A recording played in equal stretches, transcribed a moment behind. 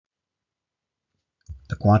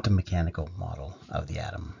quantum mechanical model of the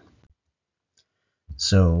atom.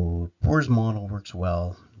 So Bohr's model works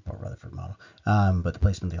well, or Rutherford model, but the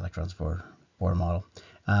placement of the electrons for Bohr model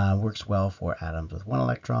works well for atoms with one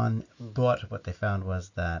electron, but what they found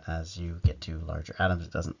was that as you get to larger atoms,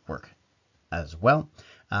 it doesn't work as well.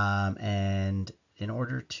 And in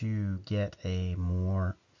order to get a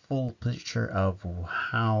more full picture of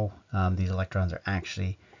how these electrons are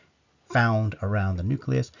actually found around the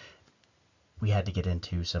nucleus, we had to get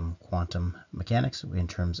into some quantum mechanics in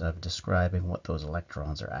terms of describing what those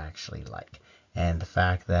electrons are actually like. And the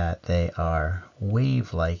fact that they are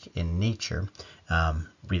wave-like in nature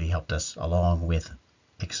really helped us along with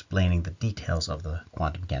explaining the details of the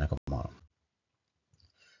quantum mechanical model.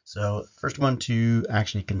 So first one to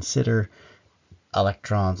actually consider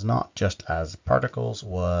electrons not just as particles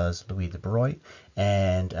was Louis de Broglie,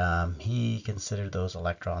 and he considered those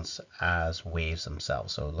electrons as waves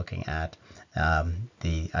themselves. So looking at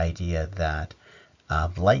the idea that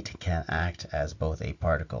light can act as both a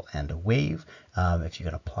particle and a wave. If you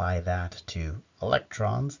can apply that to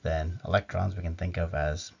electrons, then electrons we can think of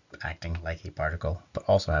as acting like a particle, but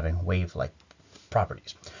also having wave-like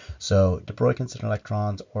properties. So de Broglie considered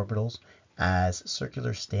electrons orbitals as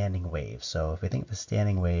circular standing waves. So if we think of a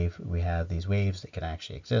standing wave, we have these waves that can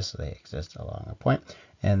actually exist. So they exist along a point,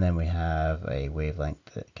 and then we have a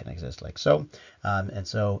wavelength that can exist like so. And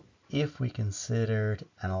so if we considered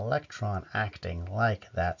an electron acting like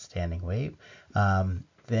that standing wave,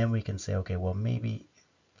 then we can say, okay, well, maybe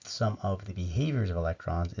some of the behaviors of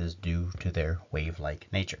electrons is due to their wave-like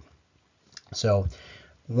nature. So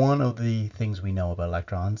one of the things we know about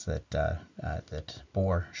electrons that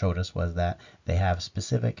Bohr showed us was that they have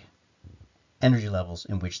specific energy levels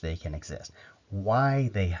in which they can exist. Why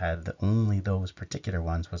they had only those particular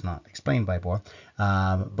ones was not explained by Bohr,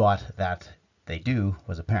 but that they do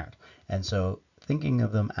was apparent. And so thinking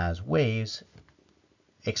of them as waves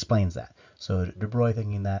explains that. So de Broglie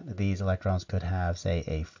thinking that these electrons could have, say,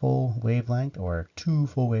 a full wavelength, or 2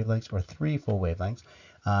 full wavelengths, or 3 full wavelengths.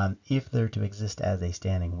 If they're to exist as a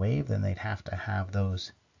standing wave, then they'd have to have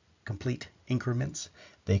those complete increments.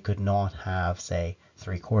 They could not have, say,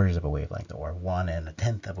 3/4 of a wavelength or 1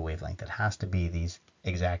 1/10 of a wavelength. It has to be these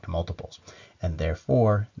exact multiples, and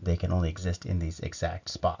therefore they can only exist in these exact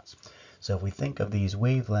spots. So if we think of these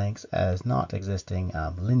wavelengths as not existing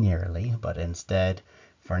linearly, but instead,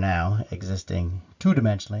 for now, existing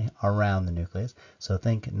two-dimensionally around the nucleus. So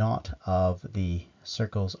think not of the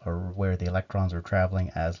circles or where the electrons are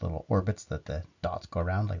traveling as little orbits that the dots go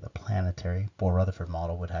around, like the planetary Bohr-Rutherford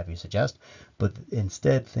model would have you suggest, but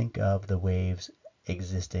instead think of the waves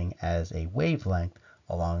existing as a wavelength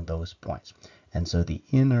along those points. And so the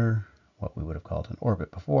inner, what we would have called an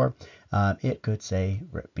orbit before, it could say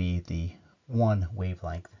be the one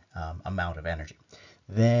wavelength amount of energy.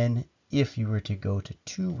 Then if you were to go to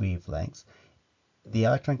 2 wavelengths, the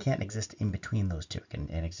electron can't exist in between those two. It can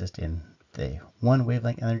exist in the 1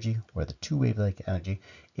 wavelength energy or the 2 wavelength energy.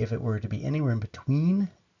 If it were to be anywhere in between,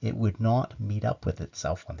 it would not meet up with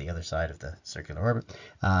itself on the other side of the circular orbit,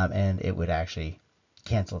 and it would actually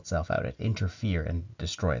cancel itself out. It interfere and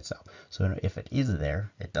destroy itself. So if it is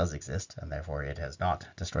there, it does exist, and therefore it has not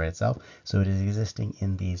destroyed itself. So it is existing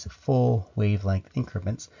in these full wavelength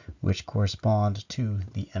increments, which correspond to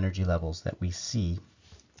the energy levels that we see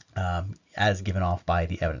as given off by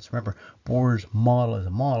the evidence. Remember, Bohr's model is a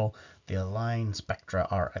model. The line spectra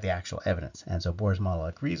are the actual evidence. And so Bohr's model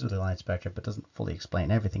agrees with the line spectra, but doesn't fully explain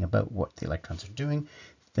everything about what the electrons are doing,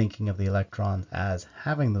 thinking of the electrons as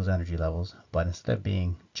having those energy levels, but instead of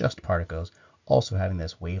being just particles, also having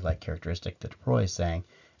this wave-like characteristic that de Broglie is saying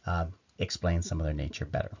explains some of their nature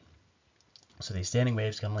better. So these standing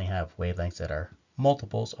waves can only have wavelengths that are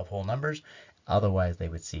multiples of whole numbers, otherwise they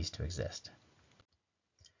would cease to exist.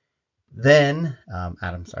 Then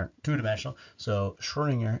atoms aren't two-dimensional, so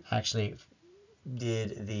Schrödinger actually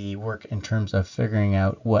did the work in terms of figuring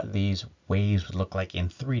out what these waves would look like in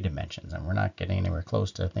 3 dimensions. And we're not getting anywhere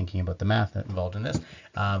close to thinking about the math involved in this,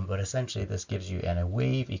 but essentially this gives you a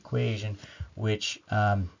wave equation which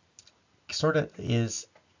sort of is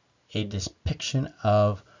a depiction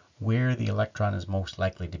of where the electron is most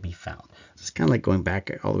likely to be found. It's kind of like going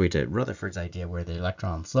back all the way to Rutherford's idea where the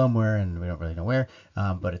electron's somewhere and we don't really know where,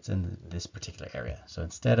 but it's in this particular area. So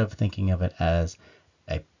instead of thinking of it as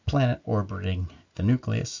a planet orbiting the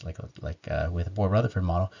nucleus, like with the Bohr-Rutherford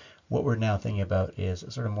model, what we're now thinking about is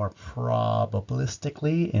sort of more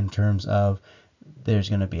probabilistically in terms of there's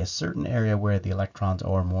going to be a certain area where the electrons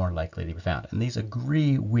are more likely to be found. And these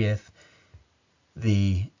agree with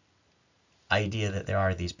the idea that there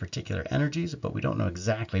are these particular energies, but we don't know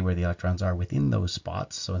exactly where the electrons are within those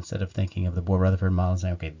spots. So instead of thinking of the Bohr-Rutherford model and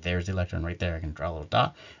saying, okay, there's the electron right there, I can draw a little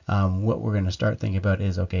dot, what we're going to start thinking about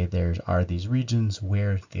is, okay, there are these regions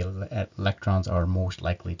where the electrons are most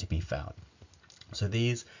likely to be found. So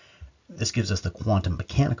this gives us the quantum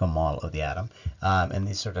mechanical model of the atom, and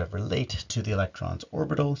these sort of relate to the electron's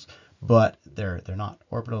orbitals, but they're not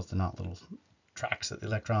orbitals, they're not little tracks that the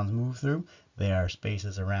electrons move through. They are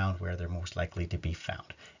spaces around where they're most likely to be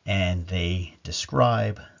found, and they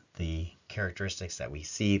describe the characteristics that we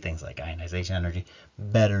see, things like ionization energy,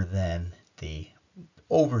 better than the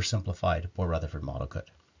oversimplified Bohr-Rutherford model could.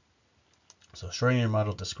 So Schrödinger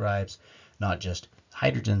model describes not just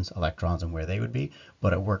hydrogen's electrons and where they would be,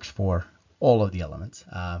 but it works for all of the elements,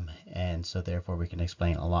 and so therefore we can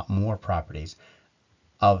explain a lot more properties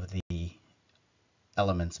of the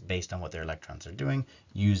elements based on what their electrons are doing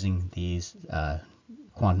using these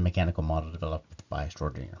quantum mechanical model developed by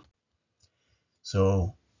Schrödinger.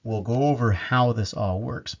 So we'll go over how this all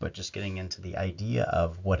works, but just getting into the idea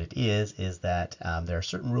of what it is that there are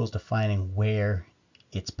certain rules defining where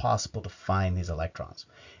it's possible to find these electrons.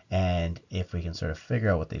 And if we can sort of figure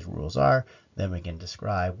out what these rules are, then we can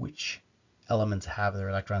describe which elements have their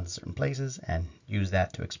electrons in certain places and use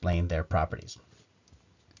that to explain their properties.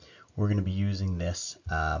 We're going to be using this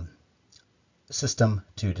system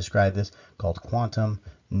to describe this called quantum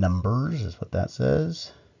numbers, is what that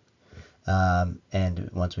says. And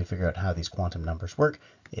once we figure out how these quantum numbers work,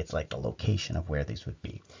 it's like the location of where these would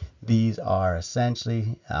be. These are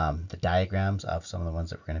essentially the diagrams of some of the ones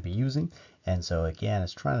that we're going to be using. And so again,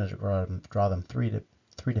 it's trying to draw them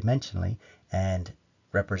three-dimensionally and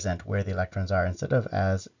represent where the electrons are instead of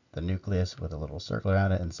as the nucleus with a little circle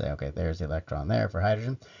around it and say, okay, there's the electron there for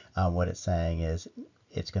hydrogen. What it's saying is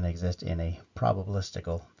it's going to exist in a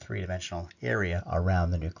probabilistical three-dimensional area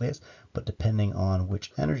around the nucleus, but depending on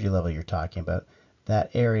which energy level you're talking about, that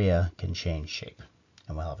area can change shape.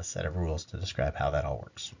 And we'll have a set of rules to describe how that all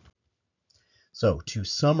works. So to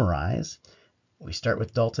summarize, we start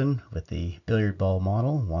with Dalton with the billiard ball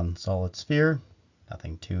model, one solid sphere.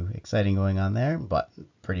 Nothing too exciting going on there, but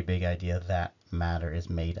pretty big idea that matter is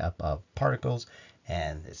made up of particles,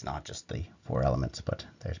 and it's not just the four elements, but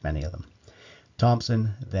there's many of them.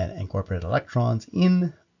 Thomson then incorporated electrons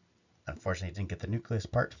in. Unfortunately, he didn't get the nucleus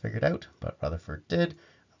part figured out, but Rutherford did.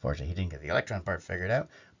 Unfortunately, he didn't get the electron part figured out,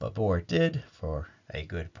 but Bohr did for a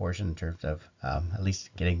good portion in terms of at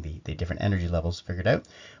least getting the different energy levels figured out,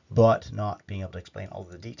 but not being able to explain all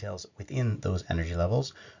of the details within those energy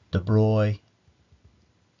levels. De Broglie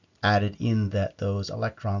added in that those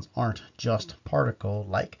electrons aren't just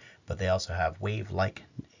particle-like, but they also have wave-like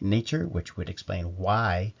nature, which would explain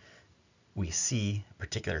why we see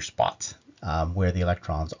particular spots where the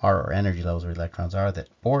electrons are, or energy levels where the electrons are, that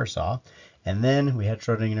Bohr saw. And then we had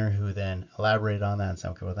Schrödinger, who then elaborated on that and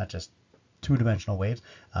said, okay, well, not just two-dimensional waves,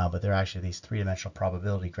 but there are actually these three-dimensional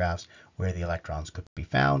probability graphs where the electrons could be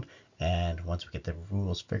found. And once we get the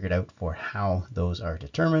rules figured out for how those are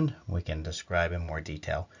determined, we can describe in more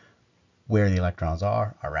detail where the electrons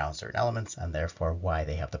are around certain elements, and therefore why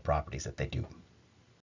they have the properties that they do.